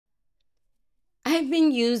I've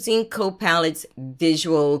been using Copilot's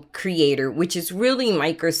Visual Creator, which is really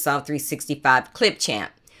Microsoft 365 Clipchamp,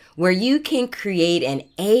 where you can create an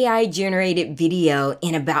AI-generated video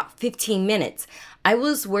in about 15 minutes. I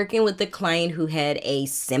was working with a client who had a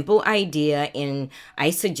simple idea, and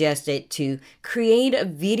I suggested to create a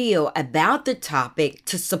video about the topic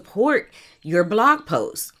to support your blog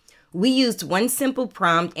post. We used one simple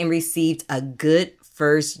prompt and received a good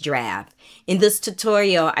first draft. In this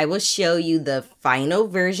tutorial, I will show you the final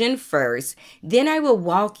version first. Then I will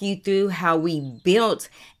walk you through how we built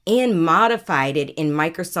and modified it in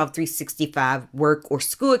Microsoft 365 work or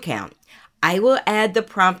school account. I will add the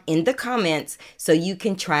prompt in the comments so you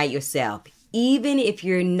can try it yourself, even if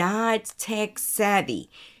you're not tech savvy.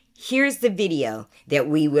 Here's the video that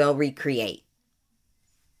we will recreate.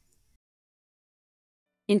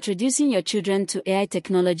 Introducing your children to AI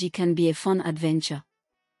technology can be a fun adventure.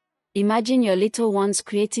 Imagine your little ones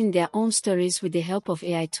creating their own stories with the help of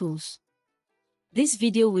AI tools. This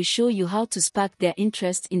video will show you how to spark their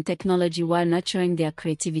interest in technology while nurturing their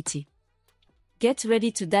creativity. Get ready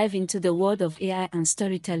to dive into the world of AI and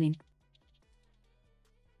storytelling.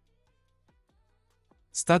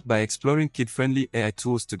 Start by exploring kid-friendly AI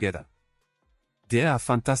tools together. There are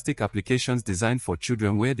fantastic applications designed for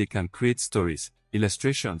children where they can create stories,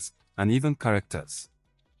 illustrations, and even characters.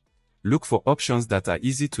 Look for options that are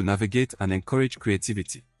easy to navigate and encourage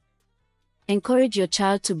creativity. Encourage your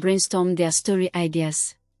child to brainstorm their story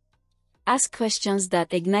ideas. Ask questions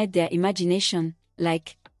that ignite their imagination,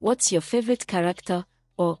 like, "What's your favorite character?"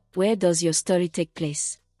 or "Where does your story take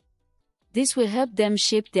place?" This will help them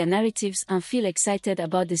shape their narratives and feel excited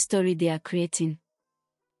about the story they are creating.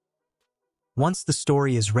 Once the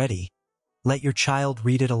story is ready, let your child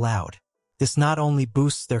read it aloud. This not only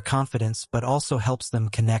boosts their confidence but also helps them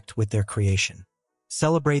connect with their creation.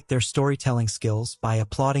 Celebrate their storytelling skills by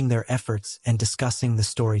applauding their efforts and discussing the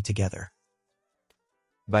story together.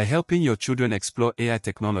 By helping your children explore AI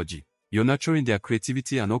technology, you're nurturing their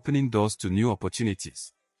creativity and opening doors to new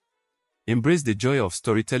opportunities. Embrace the joy of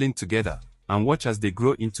storytelling together and watch as they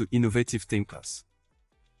grow into innovative thinkers.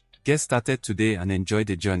 Get started today and enjoy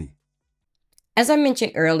the journey. As I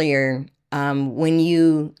mentioned earlier, when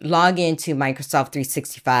you log into Microsoft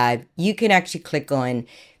 365, you can actually click on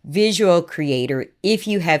Visual Creator if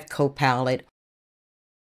you have Copilot,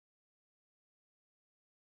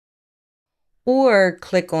 or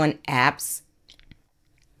click on Apps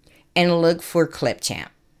and look for Clipchamp.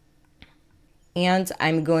 And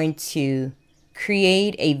I'm going to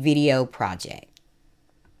create a video project.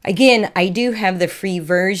 Again, I do have the free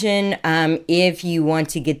version. If you want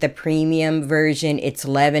to get the premium version, it's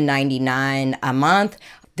 $11.99 a month.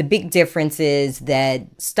 The big difference is that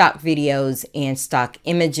stock videos and stock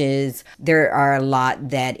images, there are a lot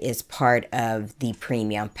that is part of the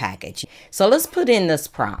premium package. So let's put in this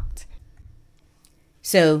prompt.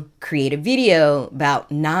 So create a video about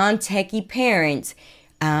non-techie parents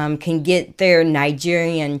can get their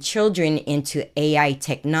Nigerian children into AI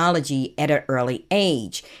technology at an early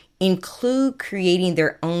age. Include creating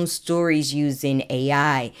their own stories using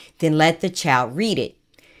AI, then let the child read it.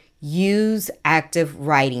 Use active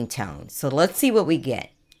writing tone. So let's see what we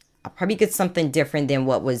get. I'll probably get something different than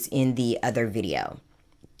what was in the other video.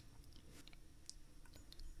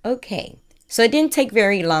 Okay, so it didn't take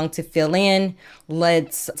very long to fill in.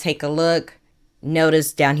 Let's take a look.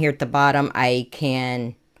 Notice down here at the bottom, I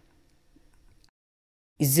can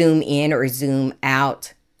zoom in or zoom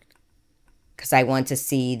out because I want to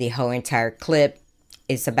see the whole entire clip.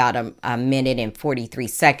 It's about a minute and 43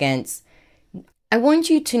 seconds. I want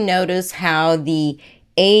you to notice how the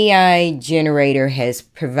AI generator has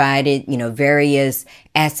provided, various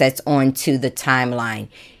assets onto the timeline.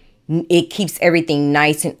 It keeps everything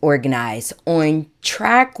nice and organized. On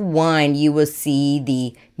track 1, you will see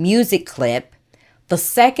the music clip. The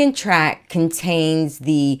second track contains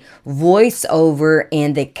the voiceover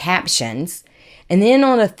and the captions. And then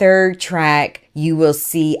on the third track, you will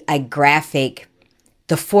see a graphic.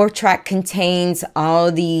 The fourth track contains all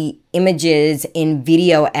the images and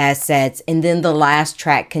video assets. And then the last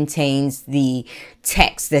track contains the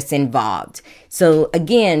text that's involved. So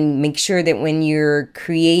again, make sure that when you're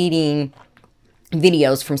creating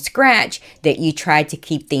videos from scratch, that you try to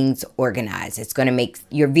keep things organized. It's going to make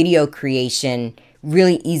your video creation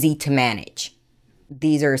really easy to manage.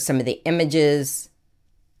 These are some of the images.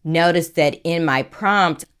 Notice that in my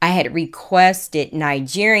prompt, I had requested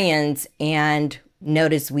Nigerians, and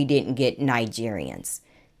notice we didn't get Nigerians.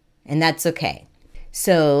 And that's okay.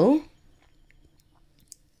 So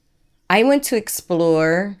I went to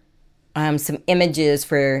explore some images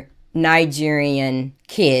for Nigerian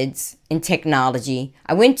kids in technology.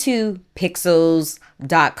 I went to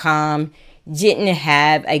pixels.com, didn't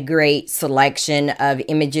have a great selection of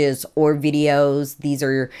images or videos. These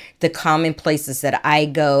are the common places that I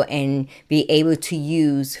go and be able to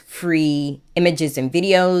use free images and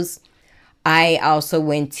videos. I also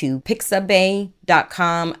went to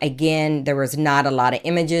pixabay.com. Again, there was not a lot of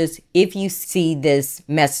images. If you see this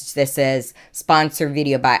message that says sponsor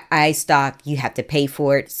video by iStock, you have to pay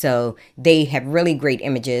for it. So they have really great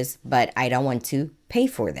images, but I don't want to pay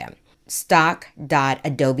for them.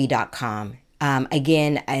 Stock.adobe.com.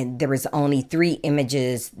 Again, there was only 3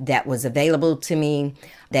 images that was available to me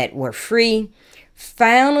that were free.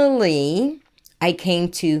 Finally, I came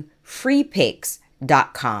to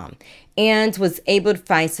freepix.com and was able to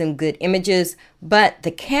find some good images. But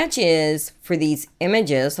the catch is for these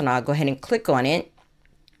images, and I'll go ahead and click on it,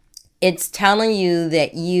 it's telling you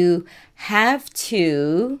that you have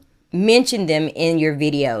to mention them in your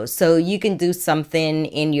video. So you can do something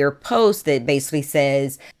in your post that basically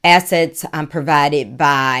says assets provided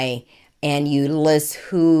by, and you list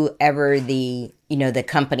whoever the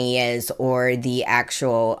company is or the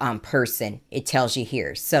actual person. It tells you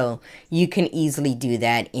here. So you can easily do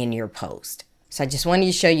that in your post. So I just wanted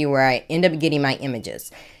to show you where I end up getting my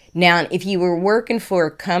images. Now, if you were working for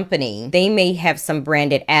a company, they may have some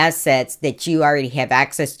branded assets that you already have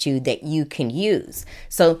access to that you can use.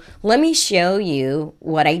 So let me show you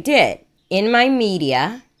what I did. In my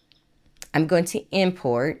media, I'm going to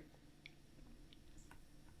import.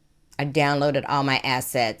 I downloaded all my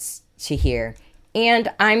assets to here.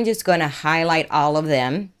 And I'm just going to highlight all of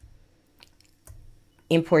them,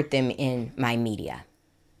 import them in my media.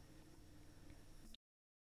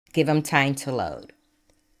 Give them time to load.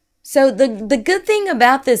 So the good thing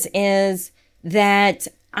about this is that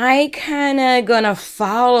I kind of gonna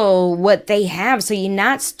follow what they have. So you're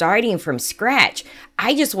not starting from scratch.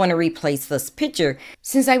 I just want to replace this picture.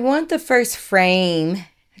 Since I want the first frame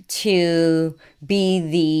to be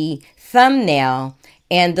the thumbnail,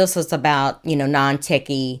 and this is about,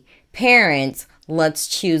 non-techie parents, let's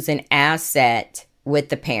choose an asset with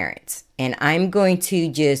the parents. And I'm going to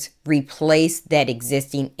just replace that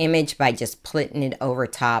existing image by just putting it over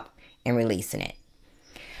top and releasing it.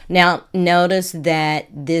 Now, notice that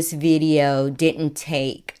this video didn't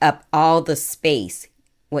take up all the space.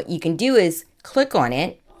 What you can do is click on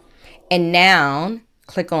it and now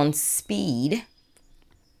click on speed.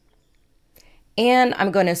 And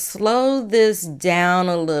I'm going to slow this down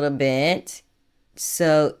a little bit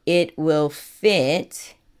so it will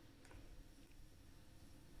fit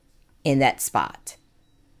in that spot.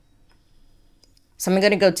 So I'm going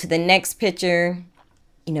to go to the next picture.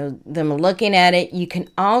 Them looking at it, you can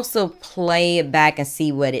also play it back and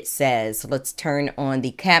see what it says. So let's turn on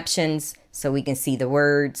the captions so we can see the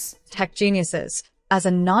words. Tech geniuses. As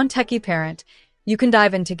a non-techie parent, you can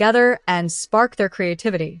dive in together and spark their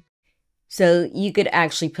creativity. So you could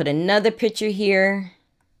actually put another picture here.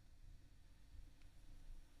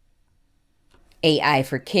 AI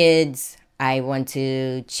for kids. I want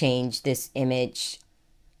to change this image.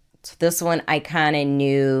 So this one, I kind of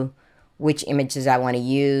knew which images I want to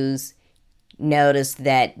use. Notice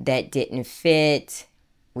that that didn't fit.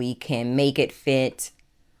 We can make it fit.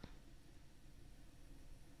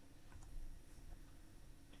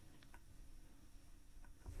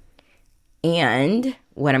 And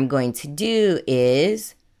what I'm going to do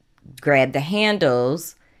is grab the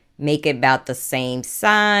handles, make it about the same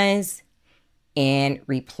size, and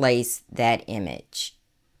replace that image.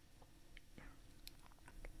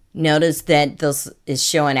 Notice that this is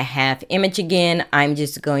showing a half image again. I'm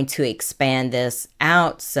just going to expand this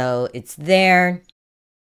out so it's there.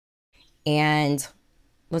 And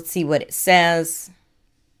let's see what it says.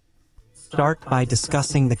 Start by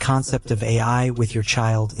discussing the concept of AI with your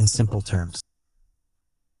child in simple terms.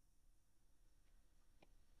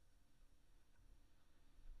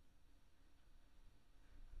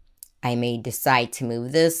 I may decide to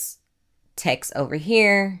move this text over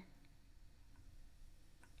here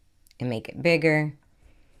and make it bigger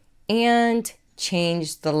and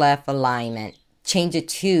change the left alignment. Change it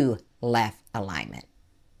to left alignment.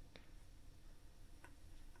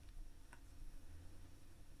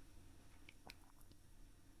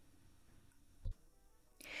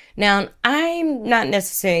 Now, I'm not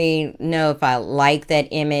necessarily know if I like that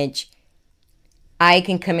image. I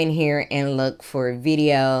can come in here and look for a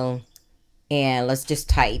video, and let's just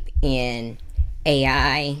type in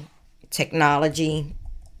AI technology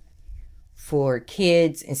for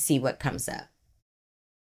kids and see what comes up.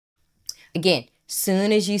 Again,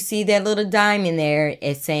 soon as you see that little diamond there,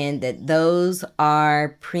 it's saying that those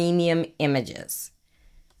are premium images.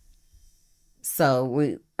 So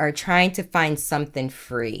we are trying to find something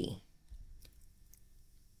free.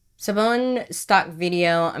 So on stock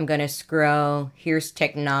video, I'm going to scroll. Here's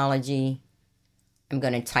technology. I'm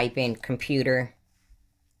going to type in computer.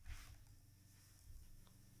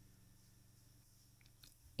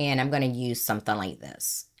 And I'm going to use something like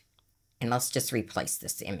this. And let's just replace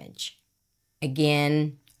this image.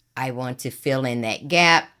 Again, I want to fill in that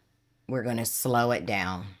gap. We're going to slow it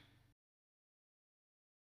down.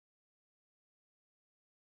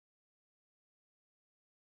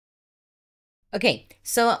 Okay,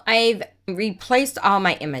 so I've replaced all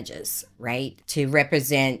my images, right, to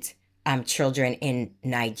represent children in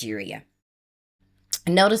Nigeria.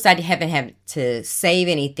 Notice I haven't had to save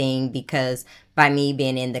anything because by me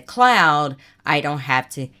being in the cloud, I don't have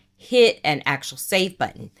to hit an actual save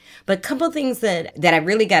button. But a couple of things that I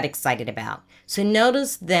really got excited about. So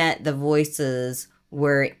notice that the voices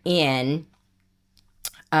were in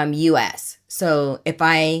US. So if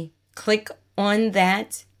I click on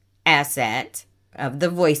that asset of the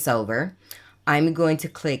voiceover, I'm going to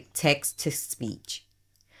click text to speech.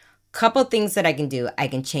 Couple things that I can do. I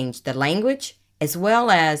can change the language, as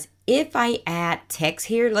well as if I add text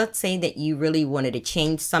here, let's say that you really wanted to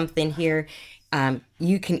change something here,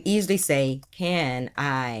 you can easily say, can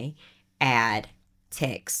I add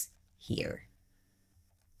text here?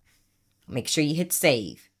 Make sure you hit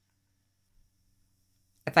save.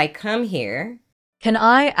 If I come here, Can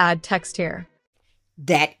I add text here?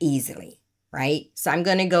 that easily, right? So I'm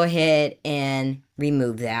going to go ahead and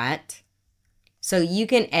remove that. So you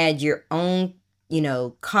can add your own,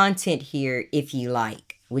 content here if you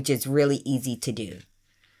like, which is really easy to do.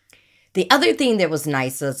 The other thing that was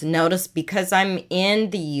nice is notice because I'm in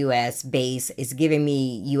the US base, it's giving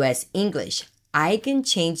me US English. I can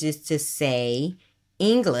change this to say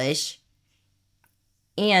English.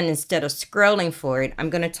 And instead of scrolling for it, I'm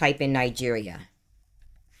going to type in Nigeria.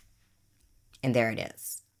 And there it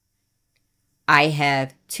is. I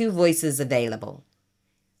have two voices available.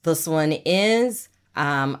 This one is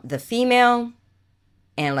the female.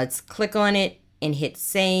 And let's click on it and hit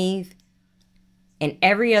save. And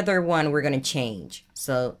every other one we're going to change.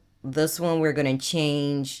 So this one we're going to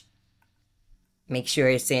change. Make sure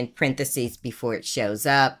it's in parentheses before it shows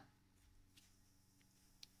up.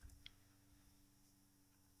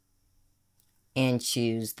 And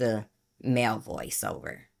choose the male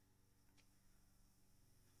voiceover.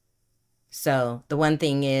 So the one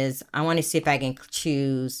thing is I want to see if I can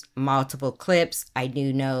choose multiple clips. I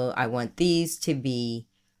do know I want these to be,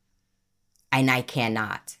 and I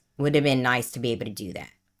cannot. Would have been nice to be able to do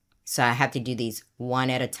that. So I have to do these one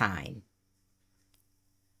at a time.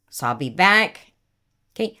 So I'll be back.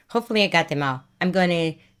 Okay, hopefully I got them all. I'm going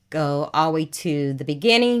to go all the way to the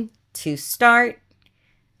beginning to start.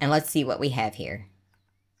 And let's see what we have here.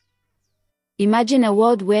 Imagine a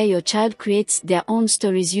world where your child creates their own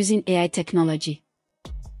stories using AI technology.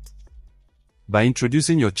 By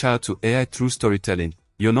introducing your child to AI through storytelling,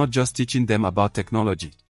 you're not just teaching them about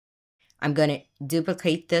technology. I'm going to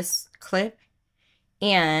duplicate this clip.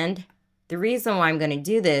 And the reason why I'm going to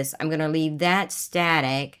do this, I'm going to leave that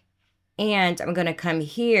static. And I'm going to come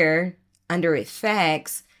here under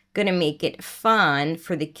effects, going to make it fun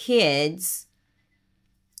for the kids,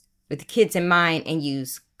 with the kids in mind, and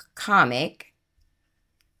use comic.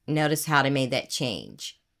 Notice how they made that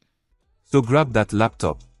change. So grab that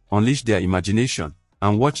laptop, unleash their imagination,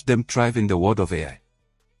 and watch them thrive in the world of AI.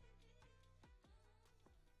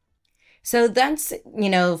 So that's,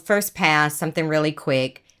 first pass, something really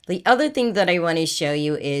quick. The other thing that I want to show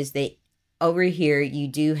you is that over here, you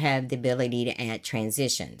do have the ability to add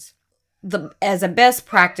transitions. As a best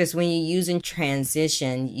practice, when you're using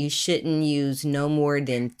transition, you shouldn't use no more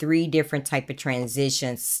than 3 different type of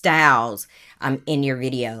transition styles in your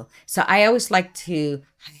video. So I always like to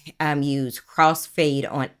use crossfade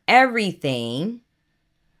on everything.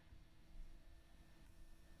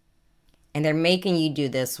 And they're making you do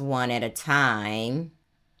this one at a time,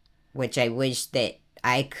 which I wish that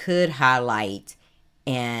I could highlight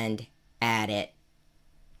and add it.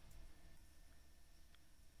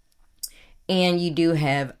 And you do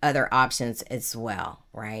have other options as well,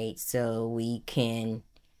 right? So we can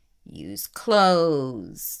use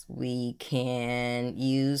close. We can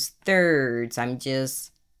use thirds. I'm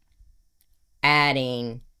just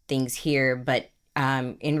adding things here. But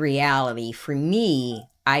in reality, for me,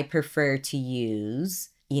 I prefer to use,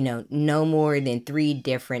 no more than 3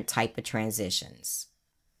 different type of transitions.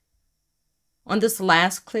 On this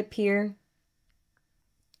last clip here,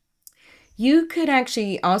 you could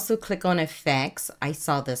actually also click on effects. I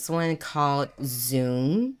saw this one called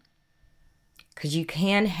zoom, because you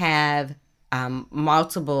can have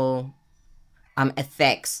multiple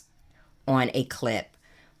effects on a clip.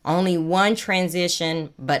 Only one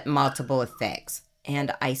transition, but multiple effects.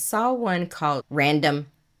 And I saw one called Random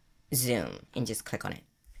Zoom, and just click on it.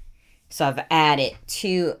 So I've added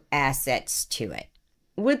 2 assets to it.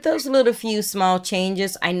 With those little few small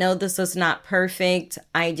changes, I know this is not perfect.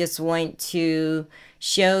 I just want to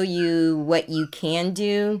show you what you can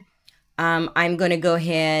do. I'm going to go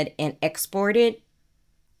ahead and export it,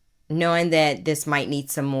 knowing that this might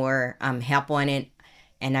need some more help on it.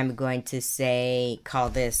 And I'm going to say, call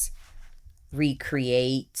this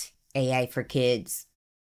Recreate AI for Kids.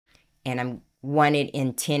 And I'm want it in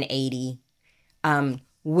 1080.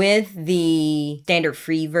 With the standard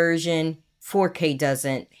free version, 4K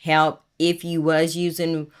doesn't help. If you was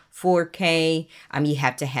using 4K, you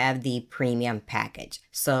have to have the premium package.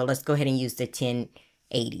 So let's go ahead and use the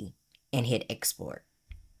 1080 and hit export.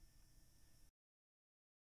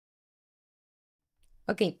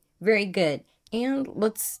 Okay, very good. And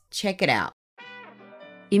let's check it out.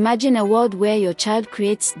 Imagine a world where your child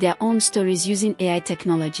creates their own stories using AI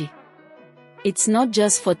technology. It's not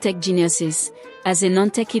just for tech geniuses. As a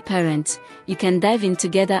non-techie parent, you can dive in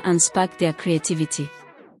together and spark their creativity.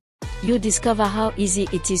 You'll discover how easy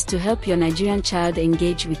it is to help your Nigerian child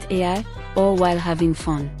engage with AI, all while having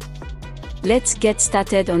fun. Let's get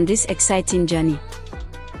started on this exciting journey.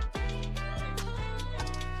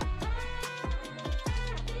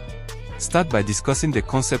 Start by discussing the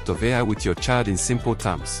concept of AI with your child in simple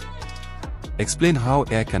terms. Explain how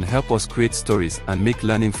AI can help us create stories and make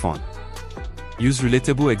learning fun. Use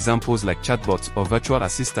relatable examples like chatbots or virtual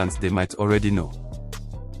assistants they might already know.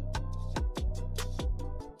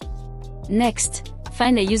 Next,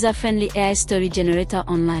 find a user-friendly AI story generator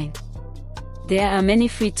online. There are many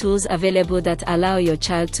free tools available that allow your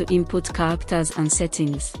child to input characters and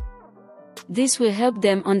settings. This will help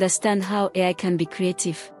them understand how AI can be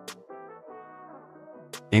creative.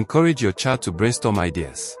 Encourage your child to brainstorm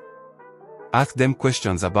ideas. Ask them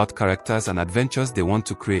questions about characters and adventures they want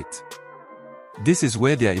to create. This is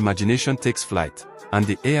where their imagination takes flight, and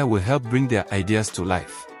the AI will help bring their ideas to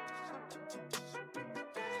life.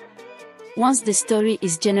 Once the story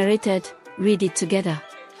is generated, read it together.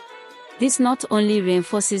 This not only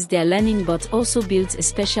reinforces their learning but also builds a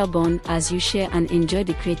special bond as you share and enjoy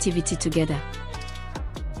the creativity together.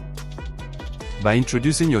 By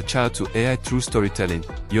introducing your child to AI through storytelling,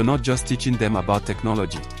 you're not just teaching them about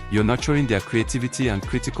technology, you're nurturing their creativity and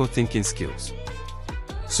critical thinking skills.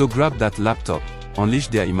 So grab that laptop, unleash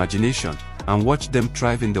their imagination, and watch them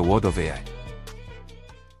thrive in the world of AI.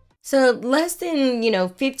 So less than,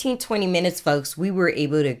 15, 20 minutes, folks, we were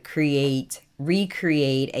able to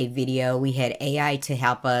recreate a video. We had AI to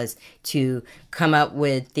help us to come up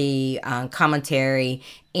with the commentary,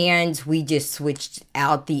 and we just switched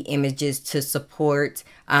out the images to support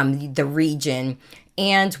the region,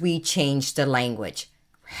 and we changed the language.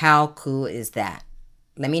 How cool is that?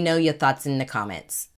 Let me know your thoughts in the comments.